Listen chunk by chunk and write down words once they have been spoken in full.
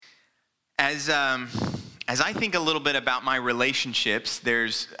As I think a little bit about my relationships,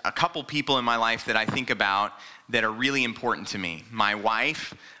 there's a couple people in my life that I think about that are really important to me. My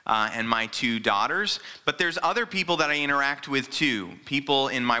wife and my two daughters, but there's other people that I interact with too. People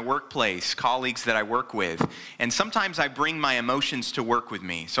in my workplace, colleagues that I work with. And sometimes I bring my emotions to work with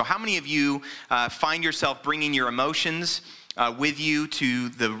me. So how many of you find yourself bringing your emotions with you to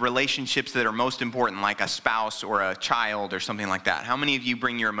the relationships that are most important, like a spouse or a child or something like that? How many of you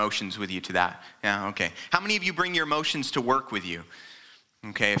bring your emotions with you to that? Yeah, okay. How many of you bring your emotions to work with you?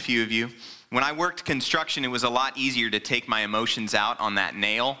 Okay, a few of you. When I worked construction, it was a lot easier to take my emotions out on that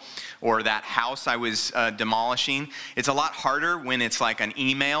nail or that house I was demolishing. It's a lot harder when it's like an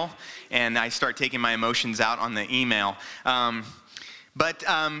email and I start taking my emotions out on the email.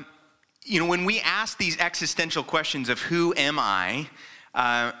 When we ask these existential questions of who am I,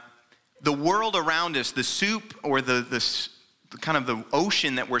 the world around us, the soup or the kind of the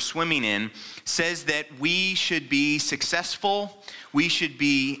ocean that we're swimming in, says that we should be successful, we should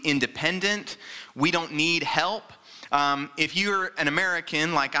be independent, we don't need help. If you're an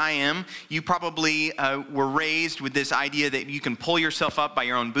American like I am, you probably were raised with this idea that you can pull yourself up by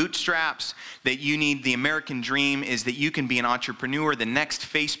your own bootstraps, that you need the American dream is that you can be an entrepreneur. The next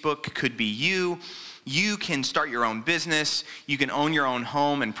Facebook could be you. You can start your own business. You can own your own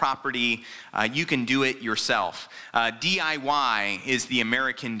home and property. You can do it yourself. DIY is the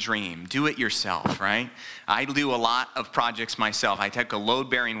American dream. Do it yourself, right? I do a lot of projects myself. I took a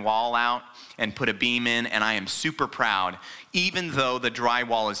load-bearing wall out and put a beam in, and I am super proud, even though the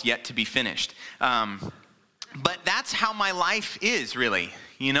drywall is yet to be finished. But that's how my life is, really.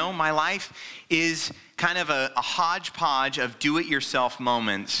 You know, my life is kind of a hodgepodge of do-it-yourself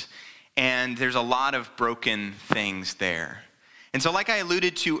moments, and there's a lot of broken things there. And so like I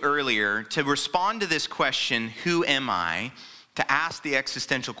alluded to earlier, to respond to this question, who am I, to ask the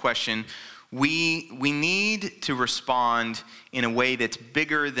existential question, we need to respond in a way that's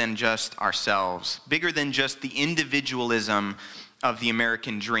bigger than just ourselves, bigger than just the individualism of the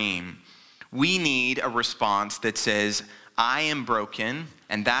American dream. We need a response that says, I am broken,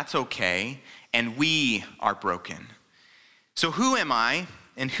 and that's okay, and we are broken. So who am I,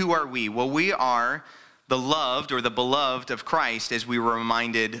 and who are we? Well, we are the loved or the beloved of Christ, as we were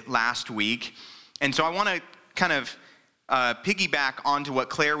reminded last week. And so I want to kind of piggyback onto what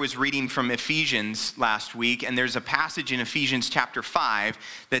Claire was reading from Ephesians last week. And there's a passage in Ephesians chapter 5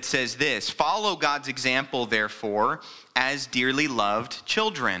 that says this: follow God's example, therefore, as dearly loved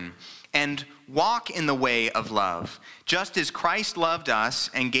children, and walk in the way of love, just as Christ loved us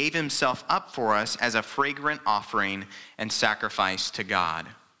and gave himself up for us as a fragrant offering and sacrifice to God.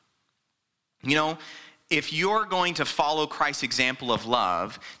 You know, if you're going to follow Christ's example of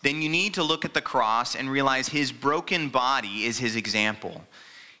love, then you need to look at the cross and realize his broken body is his example.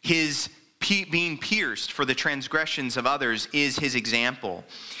 His being pierced for the transgressions of others is his example.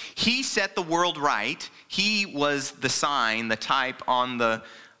 He set the world right. He was the sign, the type on the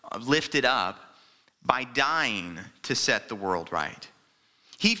lifted up by dying to set the world right.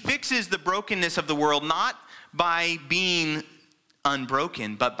 He fixes the brokenness of the world not by being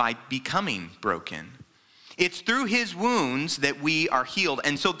unbroken, but by becoming broken. It's through his wounds that we are healed.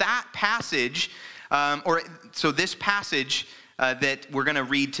 And so that passage, this passage that we're going to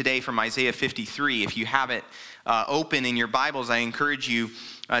read today from Isaiah 53, if you have it open in your Bibles, I encourage you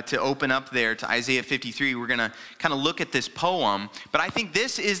to open up there to Isaiah 53. We're going to kind of look at this poem. But I think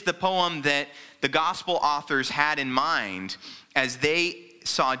this is the poem that the gospel authors had in mind as they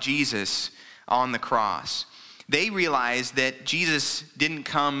saw Jesus on the cross. They realized that Jesus didn't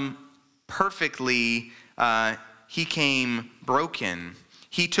come perfectly, he came broken.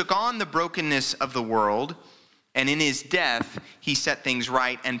 He took on the brokenness of the world, and in his death, he set things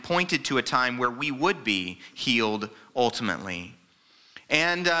right and pointed to a time where we would be healed ultimately.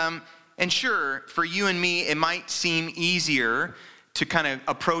 And sure, for you and me, it might seem easier to kind of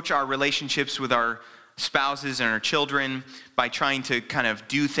approach our relationships with our spouses and our children by trying to kind of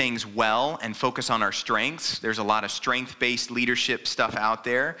do things well and focus on our strengths. There's a lot of strength-based leadership stuff out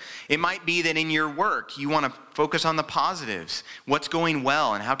there. It might be that in your work, you want to focus on the positives. What's going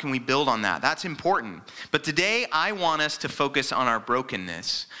well and how can we build on that? That's important. But today, I want us to focus on our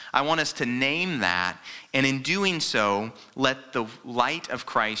brokenness. I want us to name that, and in doing so, let the light of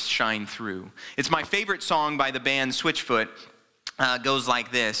Christ shine through. It's my favorite song by the band Switchfoot. Goes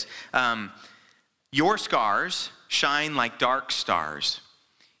like this. Your scars shine like dark stars.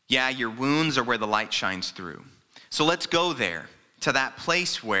 Yeah, your wounds are where the light shines through. So let's go there, to that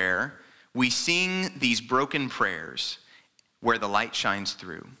place where we sing these broken prayers, where the light shines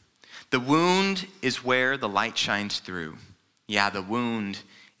through. The wound is where the light shines through. Yeah, the wound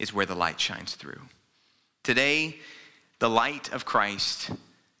is where the light shines through. Today, the light of Christ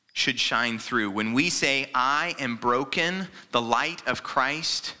should shine through. When we say, I am broken, the light of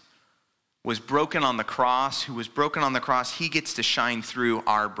Christ was broken on the cross, who was broken on the cross, he gets to shine through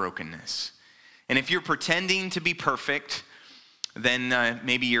our brokenness. And if you're pretending to be perfect, then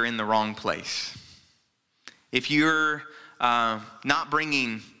maybe you're in the wrong place. If you're not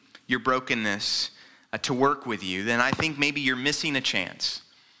bringing your brokenness to work with you, then I think maybe you're missing a chance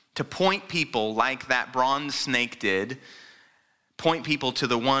to point people like that bronze snake did, point people to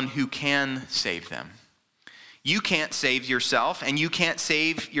the one who can save them. You can't save yourself, and you can't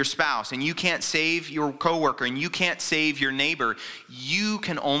save your spouse, and you can't save your coworker, and you can't save your neighbor. You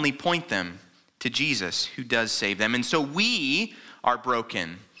can only point them to Jesus, who does save them. And so we are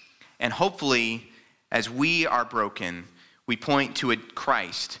broken, and hopefully, as we are broken, we point to a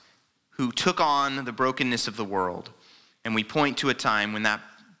Christ who took on the brokenness of the world, and we point to a time when that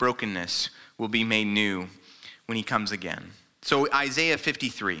brokenness will be made new when he comes again. So Isaiah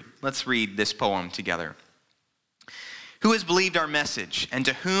 53, let's read this poem together. Who has believed our message, and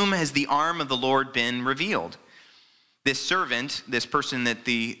to whom has the arm of the Lord been revealed? This servant, this person that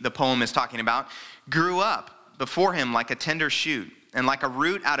the poem is talking about, grew up before him like a tender shoot, and like a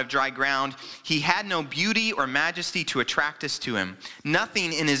root out of dry ground. He had no beauty or majesty to attract us to him,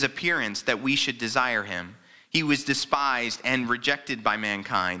 nothing in his appearance that we should desire him. He was despised and rejected by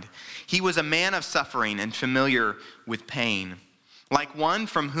mankind. He was a man of suffering and familiar with pain. Like one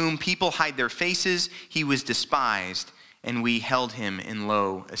from whom people hide their faces, he was despised, and we held him in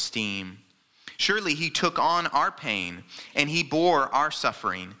low esteem. Surely he took on our pain, and he bore our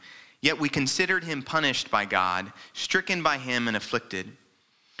suffering. Yet we considered him punished by God, stricken by him and afflicted.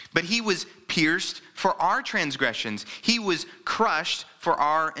 But he was pierced for our transgressions. He was crushed for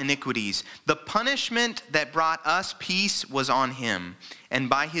our iniquities. The punishment that brought us peace was on him, and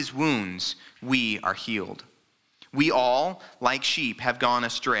by his wounds we are healed. We all, like sheep, have gone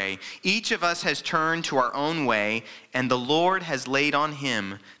astray. Each of us has turned to our own way, and the Lord has laid on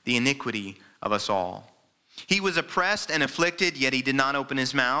him the iniquity of us all. He was oppressed and afflicted, yet he did not open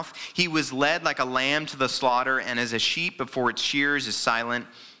his mouth. He was led like a lamb to the slaughter, and as a sheep before its shears is silent,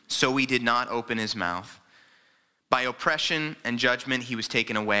 so he did not open his mouth. By oppression and judgment he was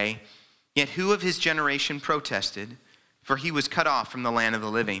taken away. Yet who of his generation protested? For he was cut off from the land of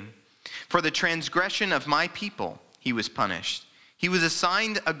the living. For the transgression of my people he was punished. He was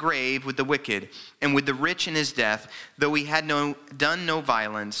assigned a grave with the wicked and with the rich in his death, though he had done no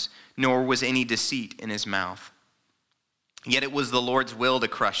violence, nor was any deceit in his mouth. Yet it was the Lord's will to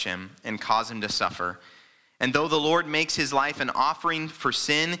crush him and cause him to suffer. And though the Lord makes his life an offering for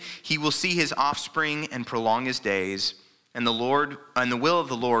sin, he will see his offspring and prolong his days, and the will of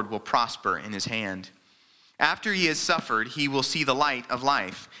the Lord will prosper in his hand. After he has suffered, he will see the light of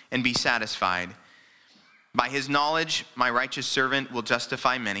life and be satisfied. By his knowledge, my righteous servant will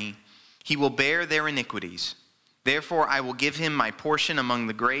justify many. He will bear their iniquities. Therefore, I will give him my portion among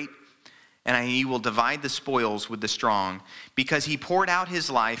the great, and he will divide the spoils with the strong, because he poured out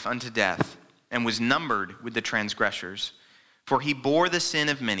his life unto death and was numbered with the transgressors. For he bore the sin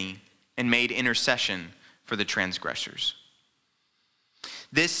of many and made intercession for the transgressors.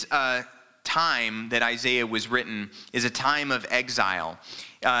 This time that Isaiah was written is a time of exile.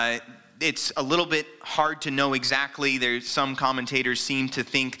 It's a little bit hard to know exactly. Some commentators seem to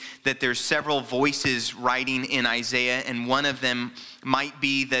think that there's several voices writing in Isaiah, and one of them might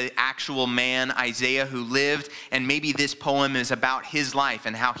be the actual man, Isaiah, who lived, and maybe this poem is about his life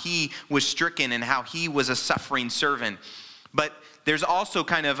and how he was stricken and how he was a suffering servant. But there's also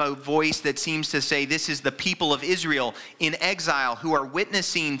kind of a voice that seems to say this is the people of Israel in exile who are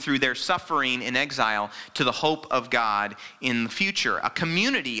witnessing through their suffering in exile to the hope of God in the future, a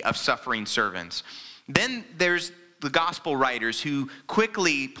community of suffering servants. Then there's the gospel writers who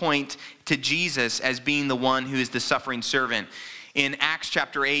quickly point to Jesus as being the one who is the suffering servant. In Acts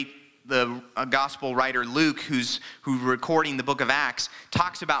chapter 8, the gospel writer Luke, who's recording the book of Acts,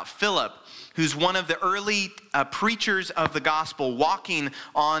 talks about Philip, who's one of the early preachers of the gospel, walking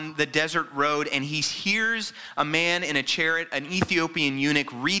on the desert road, and he hears a man in a chariot, an Ethiopian eunuch,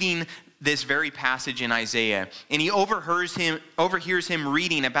 reading this very passage in Isaiah. And he overhears him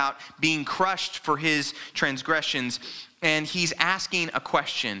reading about being crushed for his transgressions, and he's asking a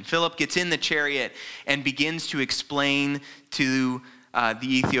question. Philip gets in the chariot and begins to explain to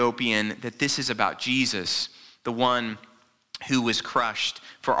the Ethiopian that this is about Jesus, the one who was crushed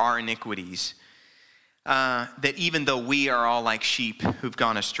for our iniquities. That even though we are all like sheep who've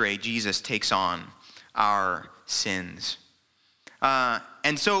gone astray, Jesus takes on our sins.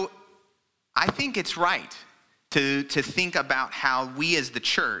 And so I think it's right to think about how we as the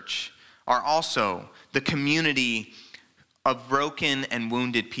church are also the community of broken and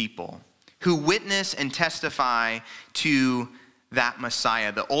wounded people who witness and testify to that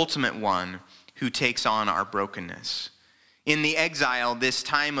Messiah, the ultimate one who takes on our brokenness. In the exile, this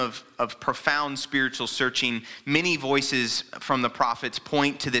time of profound spiritual searching, many voices from the prophets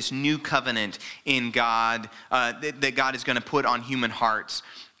point to this new covenant in God that God is going to put on human hearts.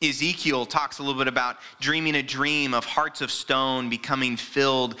 Ezekiel talks a little bit about dreaming a dream of hearts of stone becoming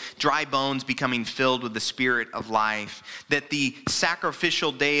filled, dry bones becoming filled with the Spirit of life. That the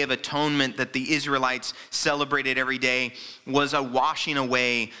sacrificial day of atonement that the Israelites celebrated every day was a washing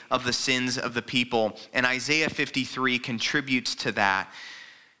away of the sins of the people. And Isaiah 53 contributes to that,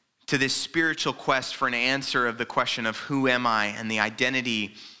 to this spiritual quest for an answer of the question of who am I, and the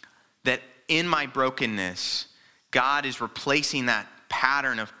identity that in my brokenness, God is replacing that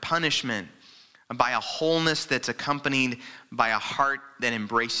pattern of punishment by a wholeness that's accompanied by a heart that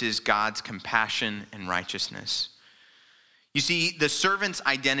embraces God's compassion and righteousness. You see, the servant's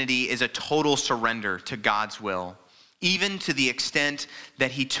identity is a total surrender to God's will, even to the extent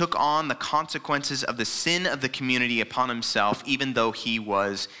that he took on the consequences of the sin of the community upon himself, even though he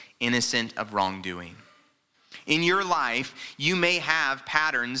was innocent of wrongdoing. In your life, you may have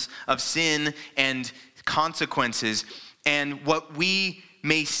patterns of sin and consequences. And what we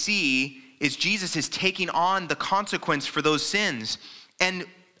may see is Jesus is taking on the consequence for those sins. And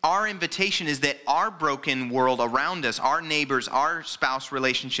our invitation is that our broken world around us, our neighbors, our spouse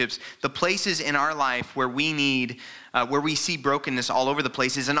relationships, the places in our life where we need, where we see brokenness all over the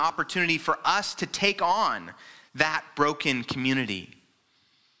place, is an opportunity for us to take on that broken community.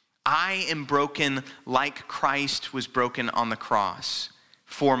 I am broken like Christ was broken on the cross,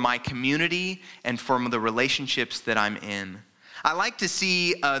 for my community and for the relationships that I'm in. I like to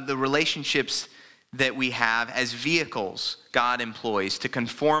see the relationships that we have as vehicles God employs to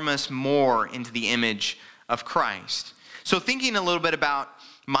conform us more into the image of Christ. So thinking a little bit about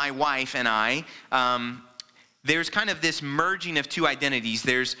my wife and I, there's kind of this merging of two identities.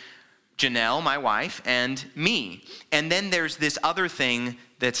 There's Janelle, my wife, and me. And then there's this other thing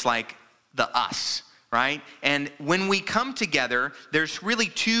that's like the us. Right? And when we come together, there's really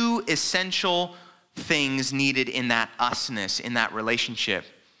two essential things needed in that usness, in that relationship.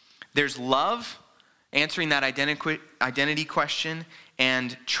 There's love, answering that identity question,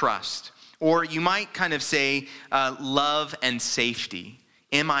 and trust. Or you might kind of say love and safety.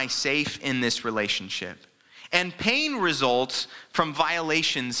 Am I safe in this relationship? And pain results from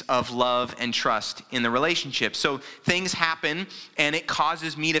violations of love and trust in the relationship. So things happen and it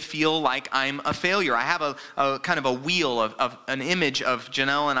causes me to feel like I'm a failure. I have a kind of a wheel of an image of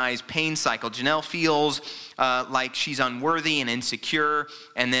Janelle and I's pain cycle. Janelle feels like she's unworthy and insecure,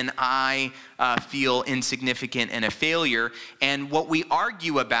 and then I feel insignificant and a failure. And what we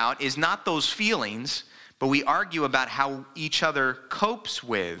argue about is not those feelings, but we argue about how each other copes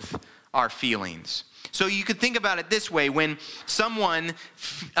with our feelings. So you could think about it this way: when someone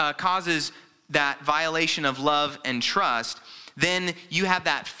causes that violation of love and trust, then you have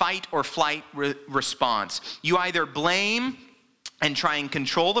that fight or flight response. You either blame and try and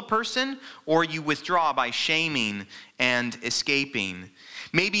control the person, or you withdraw by shaming and escaping.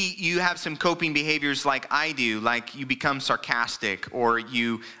 Maybe you have some coping behaviors like I do, like you become sarcastic, or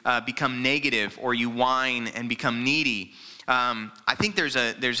you become negative, or you whine and become needy. I think there's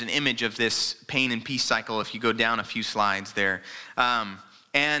an image of this pain and peace cycle if you go down a few slides there.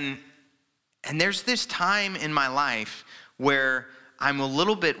 And there's this time in my life where I'm a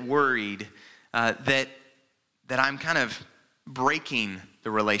little bit worried that I'm kind of breaking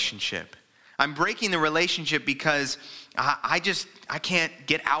the relationship. I'm breaking the relationship because I can't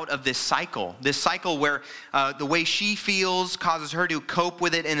get out of this cycle where the way she feels causes her to cope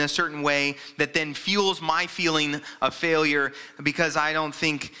with it in a certain way that then fuels my feeling of failure. Because I don't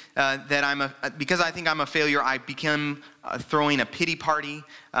think because I think I'm a failure, I become throwing a pity party,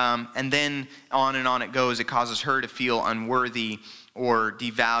 and then on and on it goes. It causes her to feel unworthy or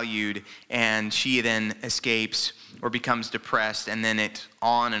devalued, and she then escapes or becomes depressed, and then it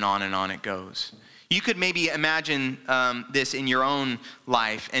on and on and on it goes. You could maybe imagine this in your own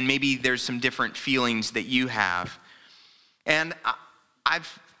life, and maybe there's some different feelings that you have. And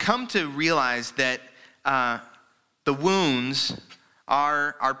I've come to realize that the wounds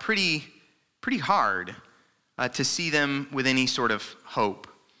are pretty hard to see them with any sort of hope.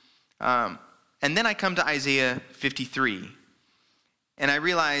 And then I come to Isaiah 53, and I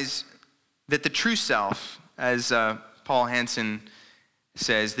realize that the true self, as Paul Hansen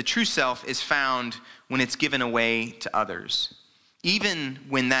says, the true self is found when it's given away to others. even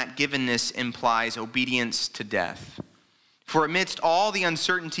when that givenness implies obedience to death. For amidst all the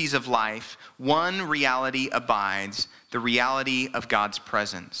uncertainties of life, one reality abides, the reality of God's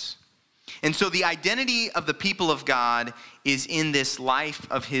presence. And so the identity of the people of God is in this life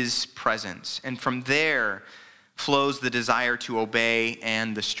of his presence. And from there flows the desire to obey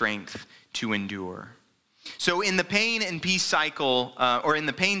and the strength to endure. So in the pain and peace cycle, or in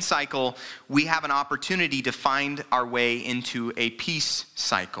the pain cycle, we have an opportunity to find our way into a peace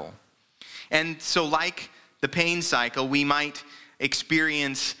cycle. And so like the pain cycle, we might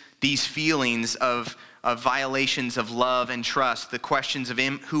experience these feelings of violations of love and trust, the questions of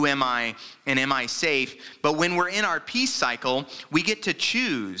who am I and am I safe? But when we're in our peace cycle, we get to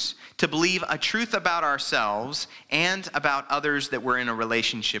choose to believe a truth about ourselves and about others that we're in a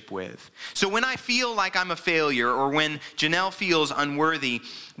relationship with. So when I feel like I'm a failure, or when Janelle feels unworthy,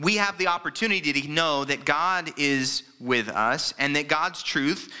 we have the opportunity to know that God is with us and that God's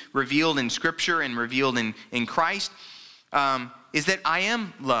truth revealed in Scripture and revealed in Christ is that I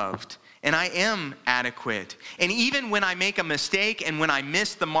am loved. And I am adequate. And even when I make a mistake and when I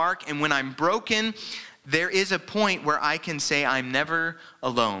miss the mark and when I'm broken, there is a point where I can say I'm never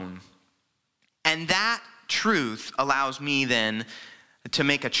alone. And that truth allows me then to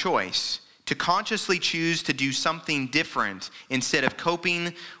make a choice, to consciously choose to do something different instead of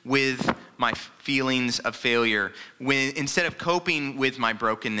coping with my feelings of failure, instead of coping with my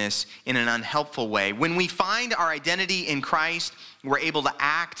brokenness in an unhelpful way. When we find our identity in Christ, we're able to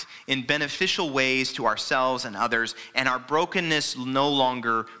act in beneficial ways to ourselves and others, and our brokenness no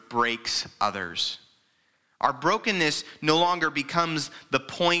longer breaks others. Our brokenness no longer becomes the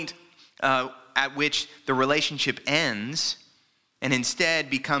point at which the relationship ends, and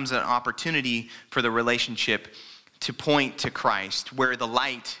instead becomes an opportunity for the relationship to point to Christ, where the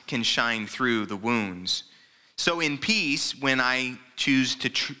light can shine through the wounds. So in peace, when I choose to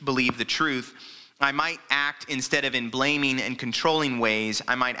believe the truth, I might act instead of in blaming and controlling ways,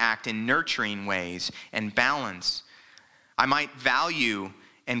 I might act in nurturing ways and balance. I might value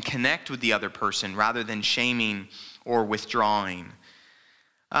and connect with the other person rather than shaming or withdrawing.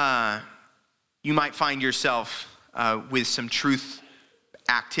 You might find yourself with some truth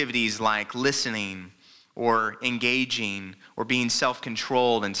activities like listening or engaging or being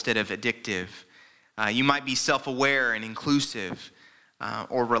self-controlled instead of addictive. You might be self-aware and inclusive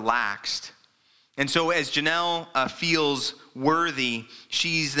or relaxed. And so as Janelle feels worthy,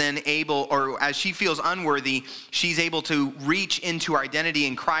 she's then able, or as she feels unworthy, she's able to reach into her identity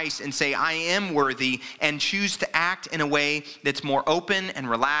in Christ and say, I am worthy, and choose to act in a way that's more open and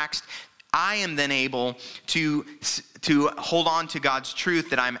relaxed. I am then able to hold on to God's truth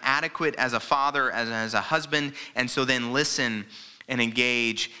that I'm adequate as a father, as a husband, and so then listen and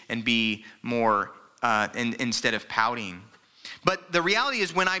engage and be more instead of pouting. But the reality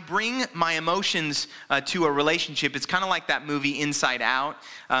is when I bring my emotions to a relationship, it's kind of like that movie Inside Out.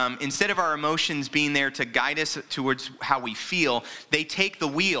 Instead of our emotions being there to guide us towards how we feel, they take the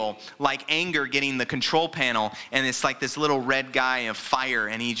wheel, like anger getting the control panel, and it's like this little red guy of fire,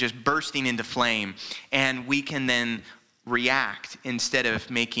 and he's just bursting into flame. And we can then react instead of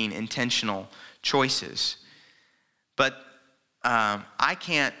making intentional choices. But I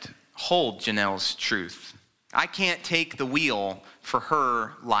can't hold Janelle's truth. I can't take the wheel for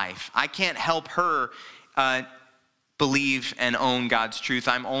her life. I can't help her believe and own God's truth.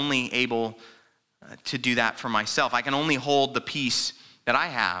 I'm only able to do that for myself. I can only hold the peace that I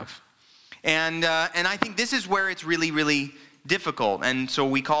have. And I think this is where it's really, really difficult. And so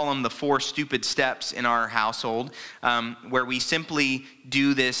we call them the 4 stupid steps in our household, where we simply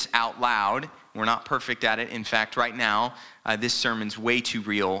do this out loud. We're not perfect at it. In fact, right now, this sermon's way too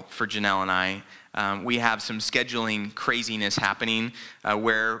real for Janelle and I. We have some scheduling craziness happening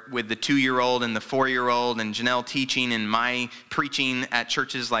where with the 2-year-old and the 4-year-old and Janelle teaching and my preaching at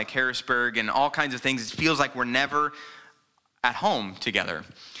churches like Harrisburg and all kinds of things, it feels like we're never at home together.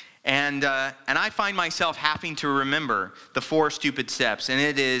 And I find myself having to remember the 4 stupid steps, and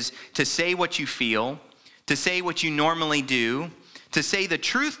it is to say what you feel, to say what you normally do, to say the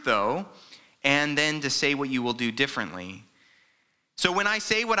truth though, and then to say what you will do differently. So when I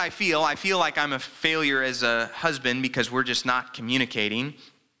say what I feel like I'm a failure as a husband because we're just not communicating.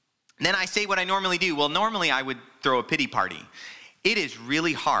 Then I say what I normally do. Well, normally I would throw a pity party. It is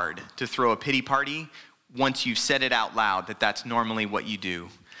really hard to throw a pity party once you've said it out loud that that's normally what you do.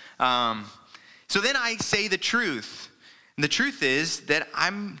 So then I say the truth. And the truth is that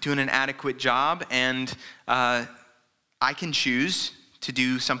I'm doing an adequate job, and I can choose to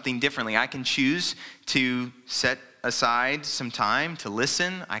do something differently. I can choose to set aside some time to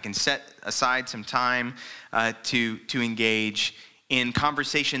listen. I can set aside some time to engage in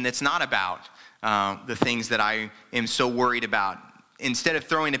conversation that's not about the things that I am so worried about. Instead of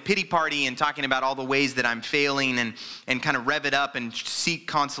throwing a pity party and talking about all the ways that I'm failing and kind of rev it up and seek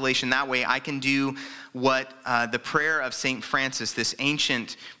consolation that way, I can do what the prayer of St. Francis, this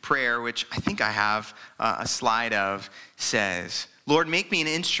ancient prayer, which I think I have a slide of, says, Lord, make me an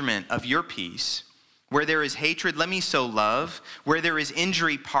instrument of your peace. Where there is hatred, let me sow love. Where there is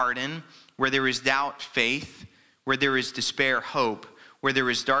injury, pardon. Where there is doubt, faith. Where there is despair, hope. Where there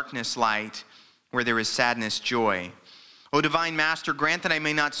is darkness, light. Where there is sadness, joy. O divine Master, grant that I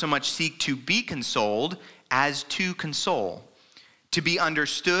may not so much seek to be consoled as to console, to be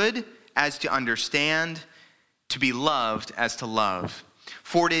understood as to understand, to be loved as to love.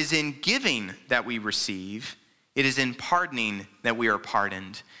 For it is in giving that we receive, it is in pardoning that we are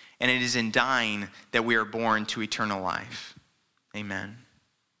pardoned, and it is in dying that we are born to eternal life. Amen.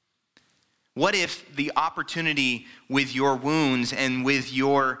 What if the opportunity with your wounds and with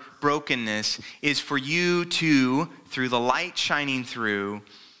your brokenness is for you to, through the light shining through,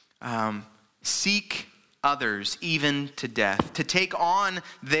 seek others even to death, to take on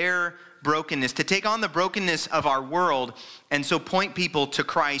their brokenness, to take on the brokenness of our world, and so point people to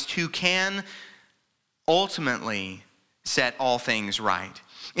Christ, who can ultimately set all things right.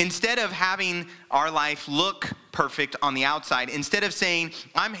 Instead of having our life look perfect on the outside, instead of saying,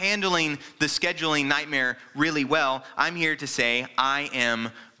 I'm handling the scheduling nightmare really well, I'm here to say, I am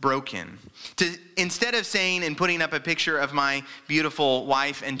broken. Instead of saying and putting up a picture of my beautiful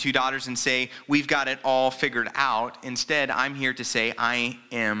wife and 2 daughters and say, we've got it all figured out, instead, I'm here to say, I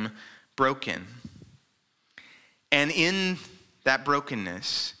am broken. And in that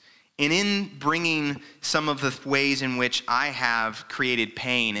brokenness, and in bringing some of the ways in which I have created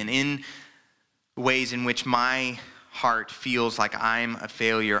pain, and in ways in which my heart feels like I'm a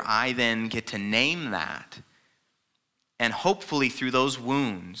failure, I then get to name that. And hopefully through those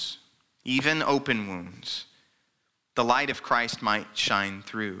wounds, even open wounds, the light of Christ might shine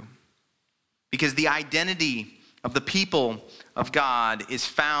through. Because the identity of the people of God is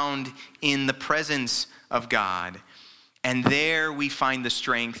found in the presence of God. And there we find the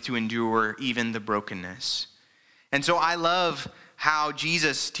strength to endure even the brokenness. And so I love how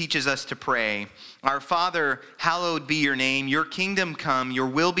Jesus teaches us to pray. Our Father, hallowed be your name. Your kingdom come, your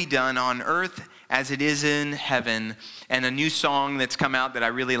will be done on earth as it is in heaven. And a new song that's come out that I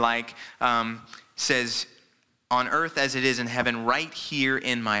really like says, on earth as it is in heaven, right here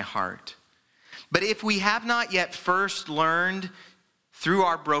in my heart. But if we have not yet first learned through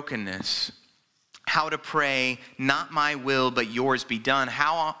our brokenness how to pray, not my will, but yours be done,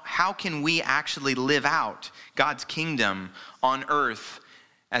 how can we actually live out God's kingdom on earth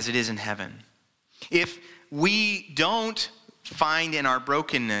as it is in heaven? If we don't find in our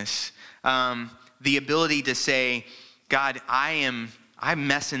brokenness the ability to say, God, I'm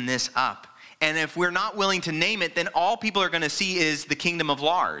messing this up. And if we're not willing to name it, then all people are going to see is the kingdom of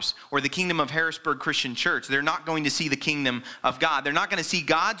Lars or the kingdom of Harrisburg Christian Church. They're not going to see the kingdom of God. They're not going to see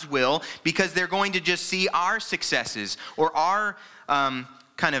God's will because they're going to just see our successes or our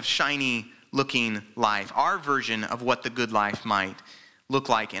kind of shiny looking life, our version of what the good life might look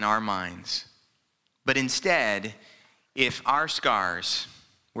like in our minds. But instead, if our scars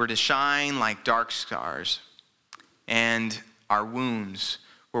were to shine like dark stars and our wounds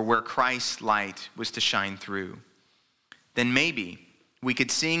or where Christ's light was to shine through, then maybe we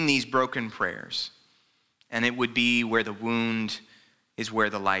could sing these broken prayers, and it would be where the wound is where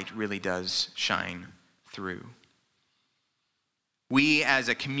the light really does shine through. We as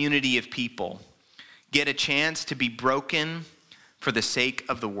a community of people get a chance to be broken for the sake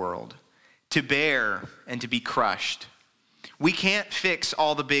of the world, to bear and to be crushed. We can't fix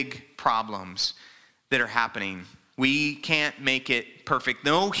all the big problems that are happening. We can't make it perfect.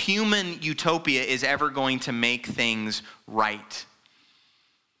 No human utopia is ever going to make things right.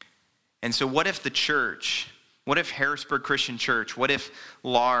 And so what if the church, what if Harrisburg Christian Church, what if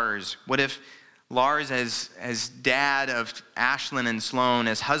Lars as dad of Ashlyn and Sloan,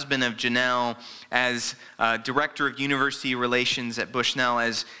 as husband of Janelle, as director of university relations at Bushnell,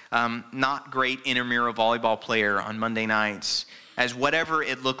 as not great intramural volleyball player on Monday nights, as whatever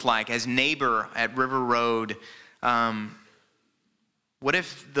it looked like, as neighbor at River Road, what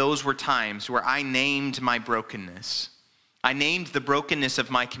if those were times where I named my brokenness? I named the brokenness of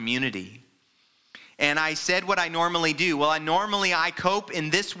my community. and I said what I normally do. Well, I cope in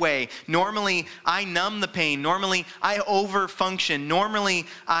this way. Normally, I numb the pain. Normally, I overfunction. Normally,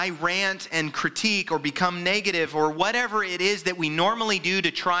 I rant and critique or become negative or whatever it is that we normally do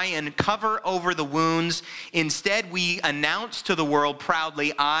to try and cover over the wounds. Instead, we announce to the world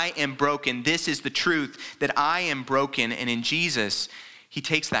proudly, I am broken. This is the truth, that I am broken. And in Jesus, he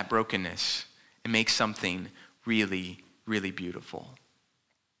takes that brokenness and makes something really, really beautiful.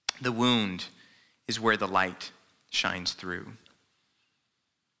 The wound is where the light shines through.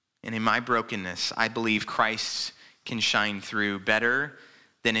 And in my brokenness, I believe Christ can shine through better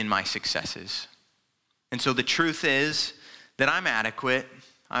than in my successes. And so the truth is that I'm adequate.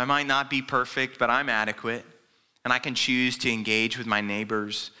 I might not be perfect, but I'm adequate. And I can choose to engage with my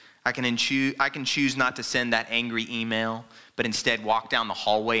neighbors. I can choose not to send that angry email, but instead walk down the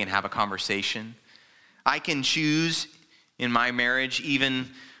hallway and have a conversation. I can choose in my marriage, even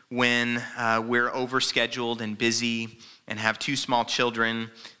when we're overscheduled and busy and have 2 small children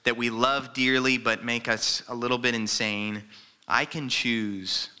that we love dearly but make us a little bit insane, I can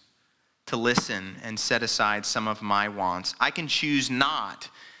choose to listen and set aside some of my wants. I can choose not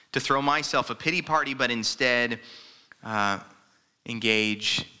to throw myself a pity party, but instead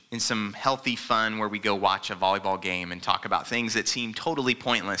engage in some healthy fun where we go watch a volleyball game and talk about things that seem totally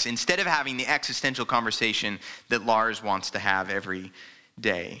pointless, instead of having the existential conversation that Lars wants to have every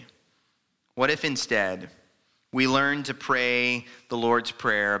day. What if instead we learn to pray the Lord's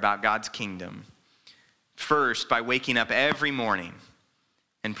Prayer about God's kingdom, first by waking up every morning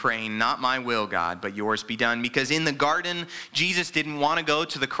and praying, not my will, God, but yours be done. Because in the garden, Jesus didn't want to go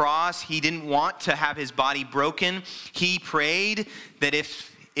to the cross. He didn't want to have his body broken. He prayed that if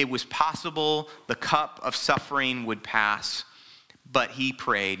it was possible, the cup of suffering would pass. But he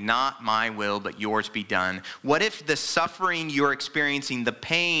prayed, not my will, but yours be done. What if the suffering you're experiencing, the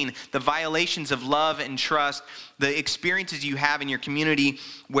pain, the violations of love and trust, the experiences you have in your community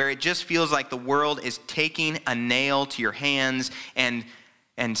where it just feels like the world is taking a nail to your hands and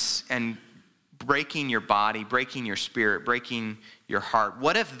breaking your body, breaking your spirit, breaking your heart?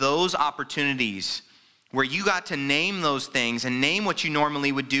 What if those opportunities where you got to name those things and name what you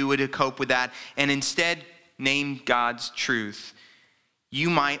normally would do to cope with that, and instead name God's truth, you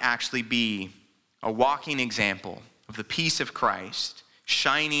might actually be a walking example of the peace of Christ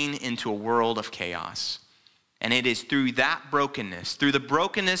shining into a world of chaos. And it is through that brokenness, through the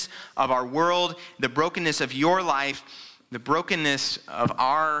brokenness of our world, the brokenness of your life, the brokenness of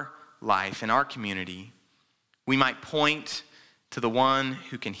our life and our community, we might point to the one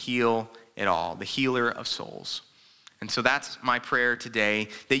who can heal it all, the healer of souls. And so that's my prayer today,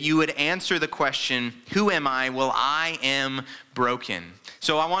 that you would answer the question, who am I? Well, I am broken.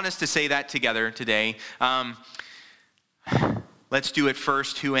 So I want us to say that together today. Let's do it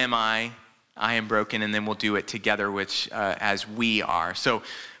first. Who am I? I am broken. And then we'll do it together, which as we are. So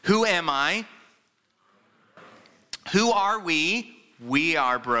who am I? Who are we? We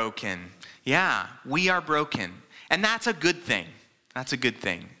are broken. Yeah, we are broken. And that's a good thing. That's a good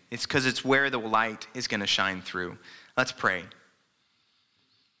thing. It's because it's where the light is going to shine through. Let's pray.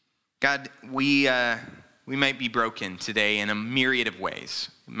 God, we might be broken today in a myriad of ways.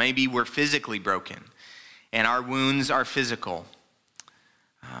 Maybe we're physically broken and our wounds are physical.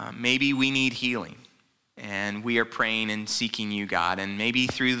 Maybe we need healing and we are praying and seeking you, God. And maybe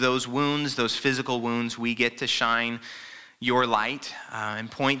through those wounds, those physical wounds, we get to shine your light and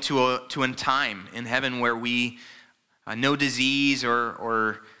point to a time in heaven where we no disease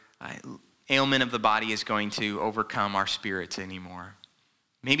or ailment of the body is going to overcome our spirits anymore.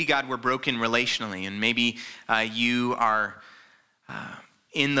 Maybe, God, we're broken relationally, and maybe you are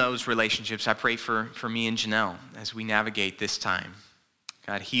in those relationships. I pray for me and Janelle as we navigate this time.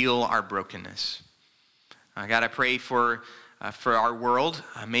 God, heal our brokenness. God, I pray for our world.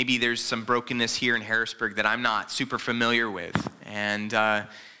 Maybe there's some brokenness here in Harrisburg that I'm not super familiar with, and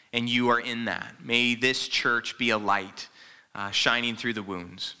you are in that. May this church be a light shining through the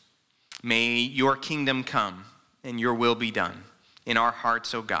wounds. May your kingdom come and your will be done in our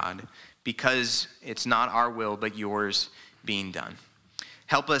hearts, O God, because it's not our will but yours being done.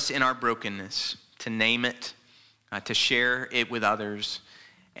 Help us in our brokenness to name it, to share it with others,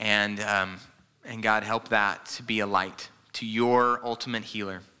 and God, help that to be a light to your ultimate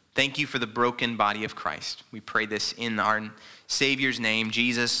healer. Thank you for the broken body of Christ. We pray this in our Savior's name,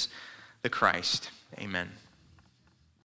 Jesus the Christ. Amen.